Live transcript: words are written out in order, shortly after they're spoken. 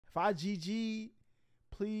If I GG,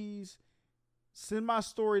 please send my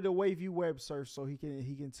story to Wavy Web Surf so he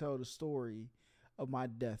can tell the story of my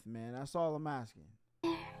death, man. That's all I'm asking.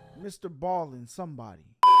 Mr. Ballin, somebody.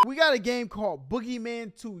 We got a game called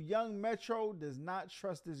Boogeyman 2. Young Metro does not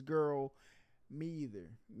trust this girl. Me either.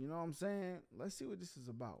 You know what I'm saying? Let's see what this is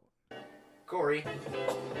about. Corey.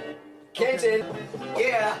 Kenton.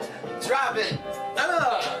 Yeah. Drop it.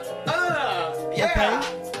 Yeah. Okay.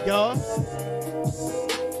 Yo.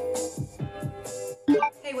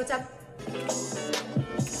 Hey, what's up?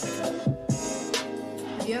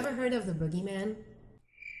 Have you ever heard of the Boogeyman?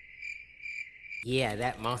 Yeah,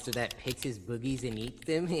 that monster that picks his boogies and eats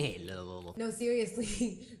them. No,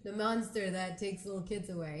 seriously, the monster that takes little kids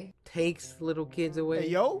away. Takes little kids away? Hey,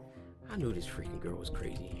 yo. I knew this freaking girl was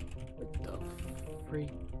crazy. What the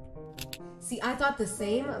freak? See, I thought the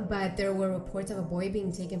same, but there were reports of a boy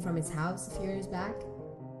being taken from his house a few years back.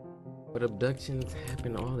 But abductions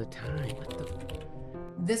happen all the time. What the?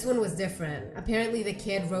 This one was different. Apparently the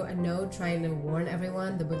kid wrote a note trying to warn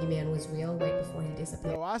everyone the Boogeyman was real right before he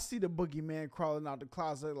disappeared. Yo, I see the Boogeyman crawling out the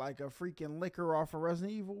closet like a freaking liquor off of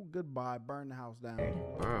Resident Evil. Goodbye, burn the house down.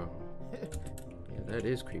 Wow. Yeah, that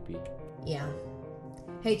is creepy. Yeah.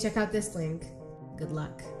 Hey, check out this link. Good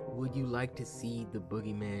luck. Would you like to see the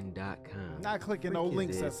boogeyman.com? Not clicking no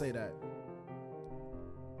links that say that.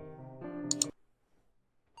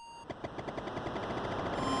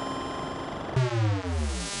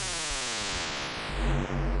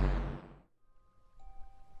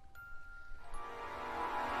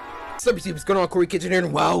 What's going on? Corey Kitchen here,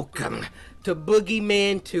 and welcome to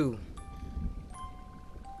Boogeyman 2.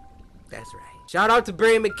 That's right. Shout out to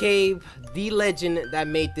Barry McCabe, the legend that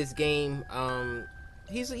made this game.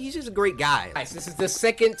 He's just a great guy. Guys, this is the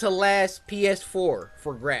second to last PS4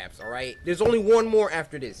 for grabs, alright? There's only one more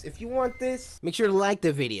after this. If you want this, make sure to like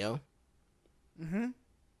the video.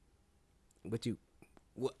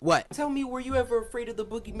 What? Tell me, were you ever afraid of the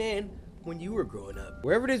Boogeyman when you were growing up?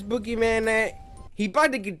 Wherever this Boogeyman at, he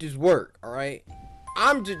about to get this work, alright?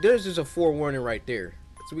 There's just a forewarning right there.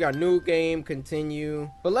 So we got new game,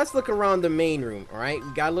 continue. But let's look around the main room, alright?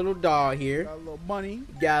 We got a little doll here. Got a little bunny.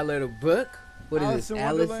 Got a little book. What is this?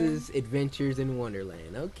 Alice's Adventures in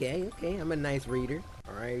Wonderland. Okay, I'm a nice reader.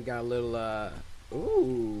 Alright, we got a little,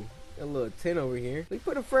 ooh, a little tin over here. We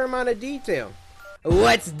put a fair amount of detail.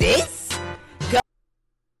 What's this?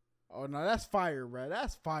 Oh, no, that's fire, bro.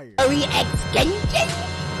 That's fire. Extension?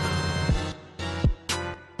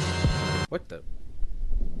 What the?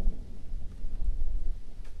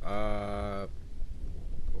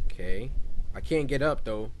 Okay. I can't get up,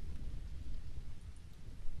 though.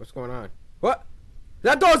 What's going on? What?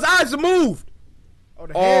 That dog's eyes have moved! Oh,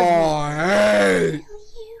 the hands hey! Will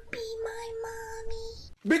you be my mommy?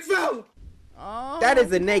 Big fella! Oh. That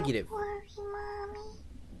is a negative. Don't worry,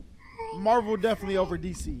 mommy. Marvel definitely over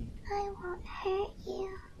DC. I won't hurt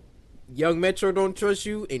you. Young Metro don't trust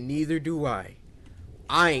you, and neither do I.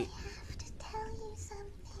 I ain't. I have to tell you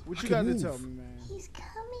something. What you got to tell me, man? He's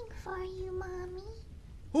coming for you, mommy.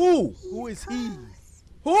 Who? Who is he? Close.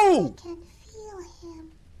 Who? I can feel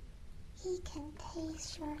him. He can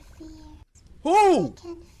taste your fears. Who? I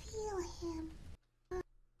can feel him.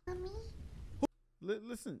 Mommy,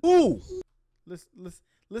 Listen. Who?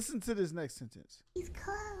 Listen to this next sentence. he's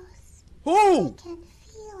close. I Who? can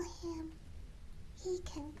feel him. He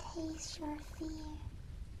can taste your fear.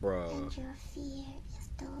 Bruh. And your fear is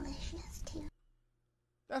delicious too.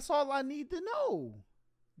 That's all I need to know.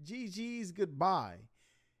 GG's goodbye.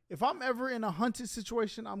 If I'm ever in a hunted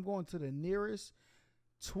situation, I'm going to the nearest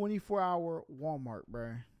 24-hour Walmart,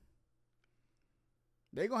 bruh.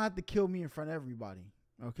 They're going to have to kill me in front of everybody,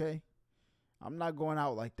 okay? I'm not going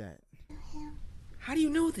out like that. Him. How do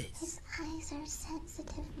you know this? His eyes are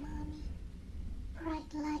sensitive, mommy.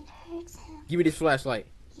 Bright light hurts him. Give me this flashlight.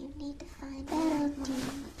 You need to find that'll do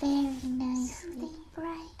very nicely. Something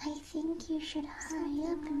bright. I think you should hurry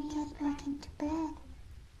up and get back into bed.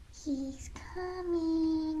 He's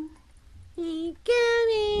coming. He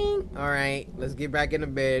coming. Alright, let's get back into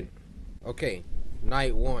bed. Okay,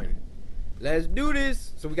 night one. Let's do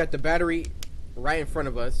this. So we got the battery right in front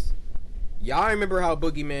of us. Y'all remember how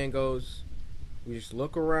Boogeyman goes? We just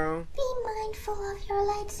look around. Be mindful of your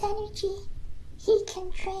light's energy. He can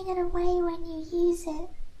drain it away when you use it.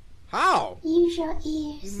 How? Use your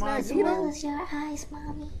ears Be as mindful. well as your eyes,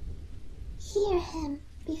 mommy. Hear him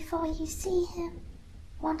before you see him.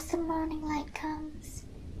 Once the morning light comes,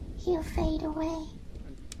 he'll fade away.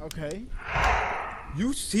 Okay.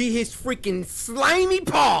 You see his freaking slimy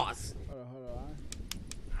paws. Hold on.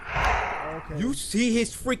 Okay. You see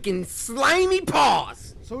his freaking slimy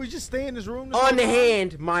paws. So we just stay in this room? On the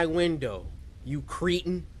hand, my window. You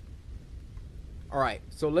cretin. All right,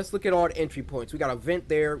 so let's look at all the entry points. We got a vent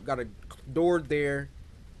there, we got a door there,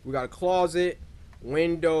 we got a closet,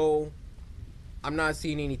 window. I'm not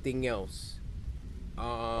seeing anything else.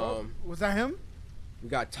 Was that him? We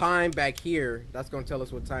got time back here. That's gonna tell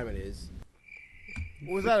us what time it is.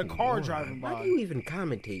 Or was that a car driving Why by? do you even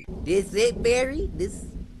commentate? This it, Barry? This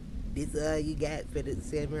all you got for the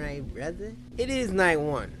samurai brother? It is night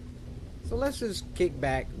one, so let's just kick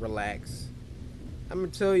back, relax. I'm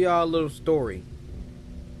gonna tell y'all a little story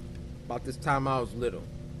about this time I was little.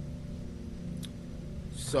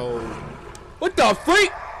 So, what the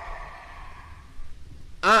freak?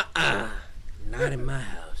 Not in my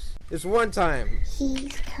house. This one time,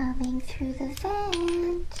 He's coming through the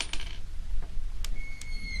vent.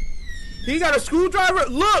 he got a screwdriver.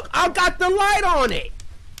 Look, I got the light on it.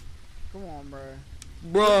 Come on, bro.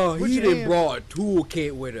 Bro, Put he your done hand- brought a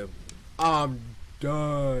toolkit with him. I'm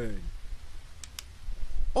done.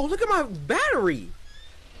 Oh, look at my battery.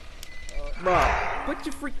 Bro, put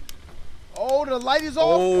your freak. Oh, the light is off.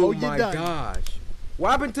 Oh, you're my done. gosh.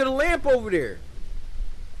 What happened to the lamp over there?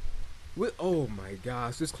 Oh my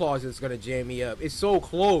gosh, this closet is gonna jam me up. It's so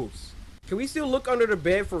close. Can we still look under the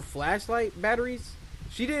bed for flashlight batteries?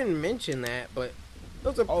 She didn't mention that, but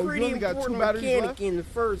those are Oh, you pretty only got two important batteries mechanic left? in the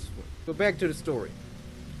first one. So back to the story.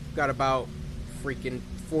 Got about freaking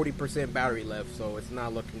 40% battery left, so it's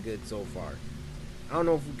not looking good so far. I don't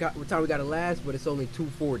know if we got what time we got to last, but it's only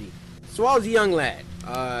 2:40. So I was a young lad.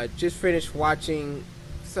 Just finished watching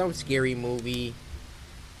some scary movie,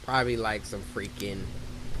 probably like some freaking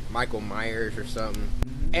Michael Myers or something.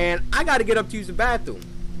 And I got to get up to use the bathroom.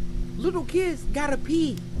 Little kids gotta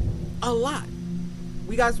pee a lot.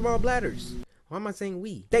 We got small bladders. Why am I saying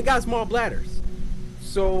we? They got small bladders.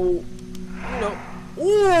 So, you know,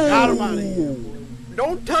 ooh, Got him outta here.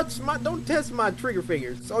 don't test my trigger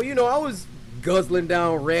fingers. So, you know, I was guzzling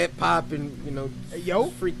down red pop and, you know, Yo.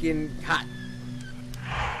 freaking hot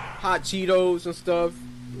Cheetos and stuff.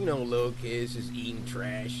 You know, little kids just eating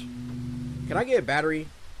trash. Can I get a battery?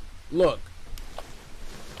 Look.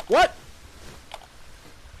 What?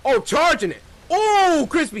 Oh, charging it. Oh,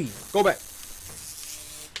 crispy. Go back.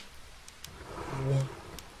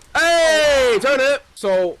 Hey, turn it up.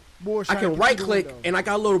 So Boy, I trying to can get right through the click window. and I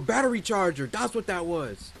got a little battery charger. That's what that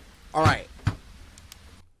was. All right.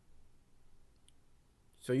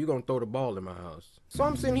 So you gonna throw the ball in my house. So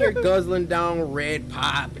I'm sitting here guzzling down red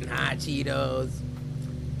pop and hot Cheetos.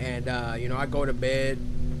 And, you know, I go to bed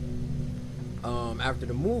after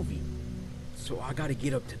the movie. So I got to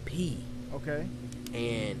get up to pee. Okay.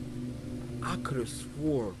 And I could have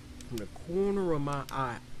swore from the corner of my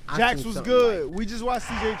eye. I Jax seen was something good. like- We just watched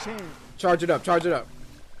CJ Chan. charge it up, charge it up.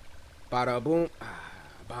 Bada boom,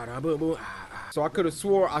 bada boom, boom. So I could have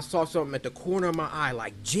swore I saw something at the corner of my eye,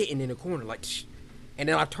 like jitting in the corner, like shh. And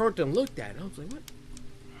then I turned and looked at it. I was like, what?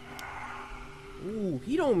 Ooh,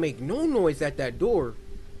 he don't make no noise at that door.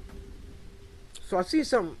 So I see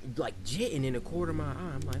something like jitting in the corner of my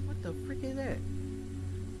eye. I'm like, what the frick is that?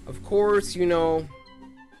 Of course, you know,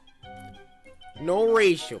 no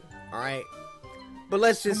racial, all right. But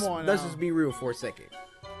let's just Come on now. be real for a second.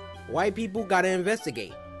 White people gotta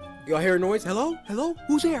investigate. Y'all hear a noise? Hello, hello,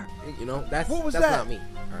 who's there? You know, that's What was that's that? not me.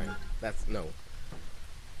 All right, that's no.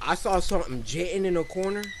 I saw something jetting in the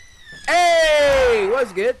corner. Hey,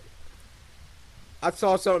 what's good? I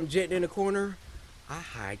saw something jetting in the corner. I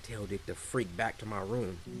hightailed it the freak back to my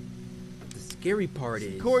room. The scary part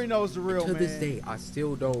is, Corey knows the real to man. this day, I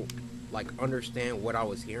still don't like understand what I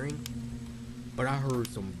was hearing, but I heard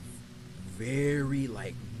some very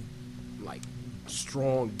like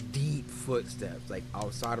strong, deep footsteps like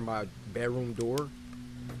outside of my bedroom door.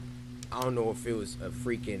 I don't know if it was a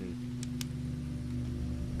freaking.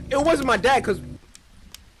 It wasn't my dad, cause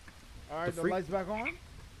All right, the the freak- lights back on.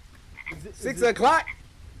 Is it, 6 is it- o'clock.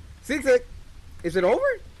 Is it over?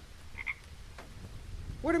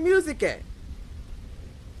 Where the music at?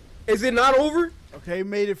 Is it not over? Okay,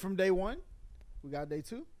 made it from day one. We got day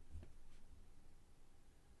two.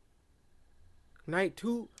 Night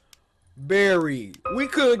 2. Barry, we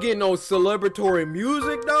couldn't get no celebratory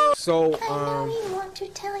music though. So I know you want to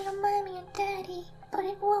tell your mommy and daddy, but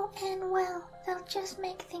it won't end well. They'll just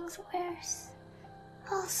make things worse.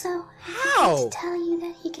 Also, I How? forgot to tell you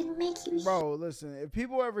that he can make you Bro, listen, if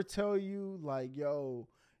people ever tell you, like, yo,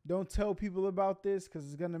 don't tell people about this because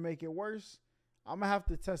it's going to make it worse, I'm going to have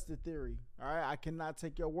to test the theory. All right? I cannot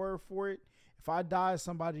take your word for it. If I die,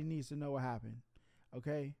 somebody needs to know what happened.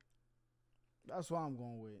 Okay? That's what I'm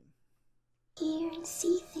going with. hear and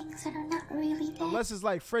see things that are not really there. Unless it's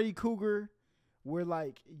like Freddy Krueger, where,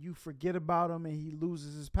 like, you forget about him and he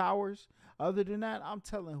loses his powers. Other than that, I'm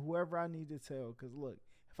telling whoever I need to tell. Because, look,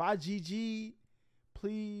 if I GG'd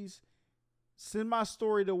please send my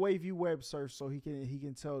story to Wavy Web Surf so he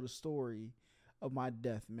can tell the story of my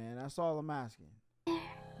death, man. That's all I'm asking.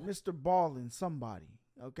 Mr. Ballin, somebody,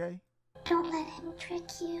 okay? Don't let him trick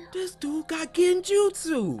you. This dude got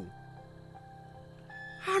genjutsu.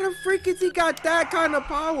 How the freak has he got that kind of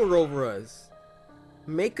power over us?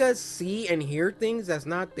 Make us see and hear things that's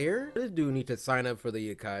not there? This dude need to sign up for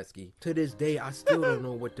the Akatsuki. To this day, I still don't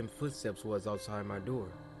know what them footsteps was outside my door.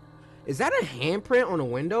 Is that a handprint on a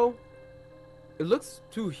window? It looks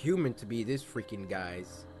too human to be this freaking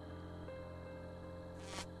guy's.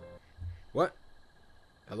 What?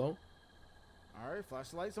 Hello? Alright,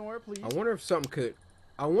 flashlight somewhere, please. I wonder if something could...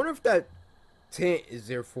 I wonder if that tent is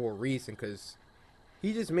there for a reason, because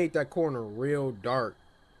he just made that corner real dark.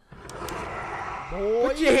 Boy.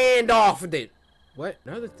 Put your hand off of it! What?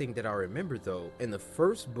 Another thing that I remember, though, in the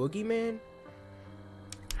first Boogeyman...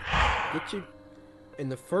 In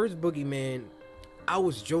the first Boogeyman, I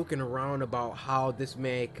was joking around about how this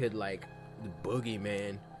man could, like... The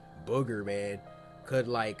Boogeyman, Booger Man, could,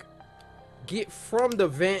 like... get from the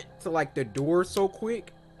vent to like the door so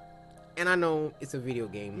quick. And I know it's a video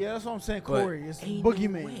game. Yeah, that's what I'm saying, Corey. It's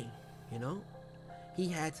Boogeyman. No way, you know? He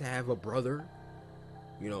had to have a brother.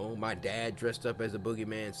 You know, my dad dressed up as a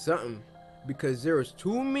boogeyman, something. Because there was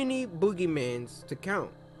too many boogeymans to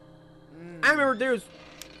count. I remember there was...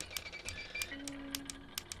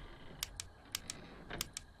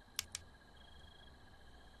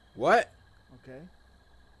 What? Okay.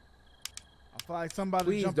 I feel like somebody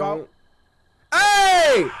Please jump don't. out.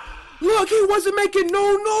 Hey! Look, he wasn't making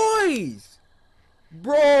no noise!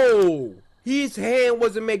 Bro! His hand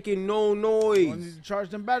wasn't making no I noise. need to charge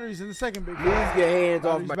them batteries in a second, big Move your hands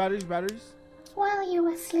off my... batteries. While you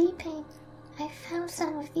were sleeping, I found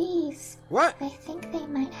some of these. What? I think they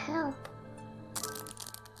might help.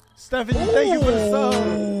 Stephanie, thank you for the sub.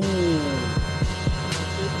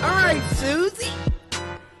 Alright, Susie.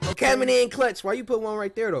 Coming in clutch. Why you put one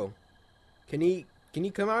right there, though? Can he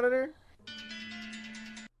come out of there?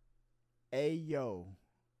 Hey, yo.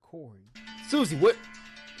 Corey. Susie, what?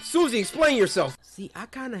 Susie, explain yourself. See, I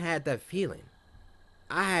kind of had that feeling.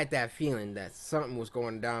 I had that feeling that something was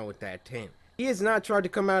going down with that tent. He has not tried to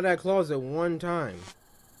come out of that closet one time.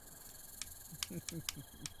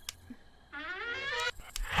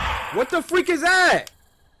 What the freak is that?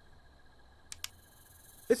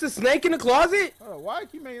 It's a snake in the closet? Oh, why you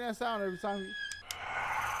keep making that sound every time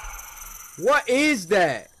What is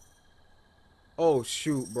that? Oh,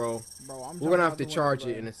 shoot, bro. Bro, We're gonna have to charge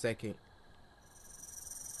it in a second.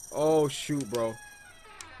 Oh, shoot, bro.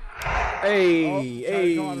 Hey,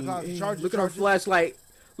 hey. Look at our flashlight.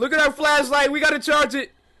 Look at our flashlight. We gotta charge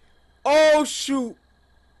it. Oh, shoot.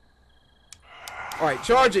 All right,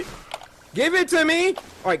 charge it. Give it to me. All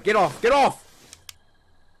right, get off. Get off.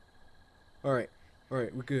 All right. All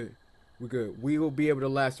right, we're good. We're good. We will be able to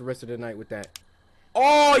last the rest of the night with that.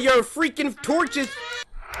 Oh, your freaking torches.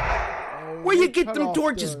 Where you get them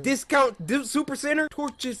torches? Discount Super Center?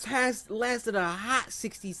 Torches has lasted a hot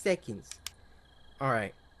 60 seconds. All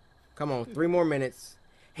right. Come on, 3 more minutes.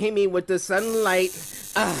 Hit me with the sunlight.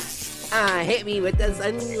 Hit me with the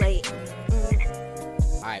sunlight.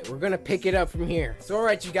 All right, we're going to pick it up from here. So, all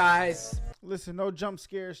right, you guys. Listen, no jump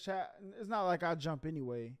scares, chat. It's not like I jump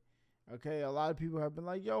anyway. Okay, a lot of people have been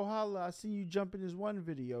like, yo, Holla, I seen you jump in this one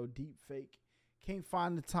video, deep fake. Can't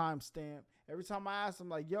find the timestamp. Every time I ask them,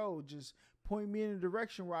 like, yo, just point me in a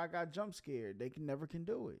direction where I got jump scared. They never can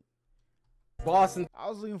do it. Boston. I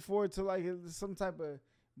was looking forward to like some type of,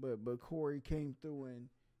 but Corey came through and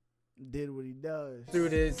did what he does. Through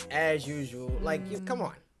this as usual. Like, come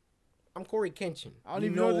on. I'm Corey Kenshin. I don't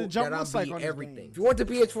even know what the jump looks like on everything. This game. If you want the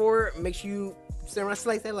PS4, make sure you slice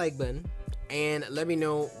that like button. And let me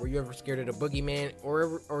know, were you ever scared of the Boogeyman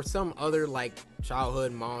or some other like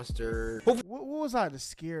childhood monster? What was I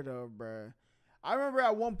scared of, bruh? I remember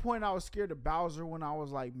at one point I was scared of Bowser when I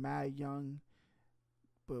was like mad young.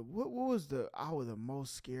 But what was I was the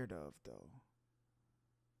most scared of though?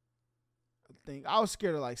 I think I was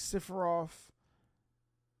scared of like Sephiroth.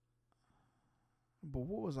 But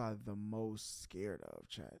what was I the most scared of,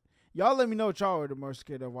 chat? Y'all let me know what y'all were the most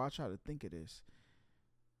scared of while I try to think of this.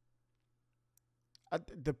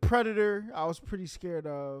 The Predator, I was pretty scared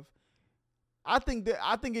of. I think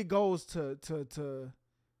it goes to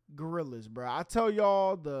gorillas, bro. I tell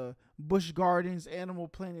y'all the Busch Gardens Animal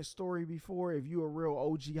Planet story before. If you a real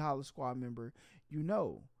OG HollaSquad member, you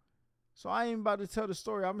know. So I ain't about to tell the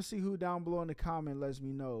story. I'm gonna see who down below in the comment lets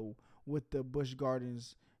me know what the Busch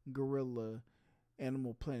Gardens gorilla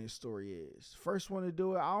Animal Planet story is. First one to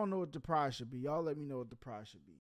do it. I don't know what the prize should be. Y'all let me know what the prize should be.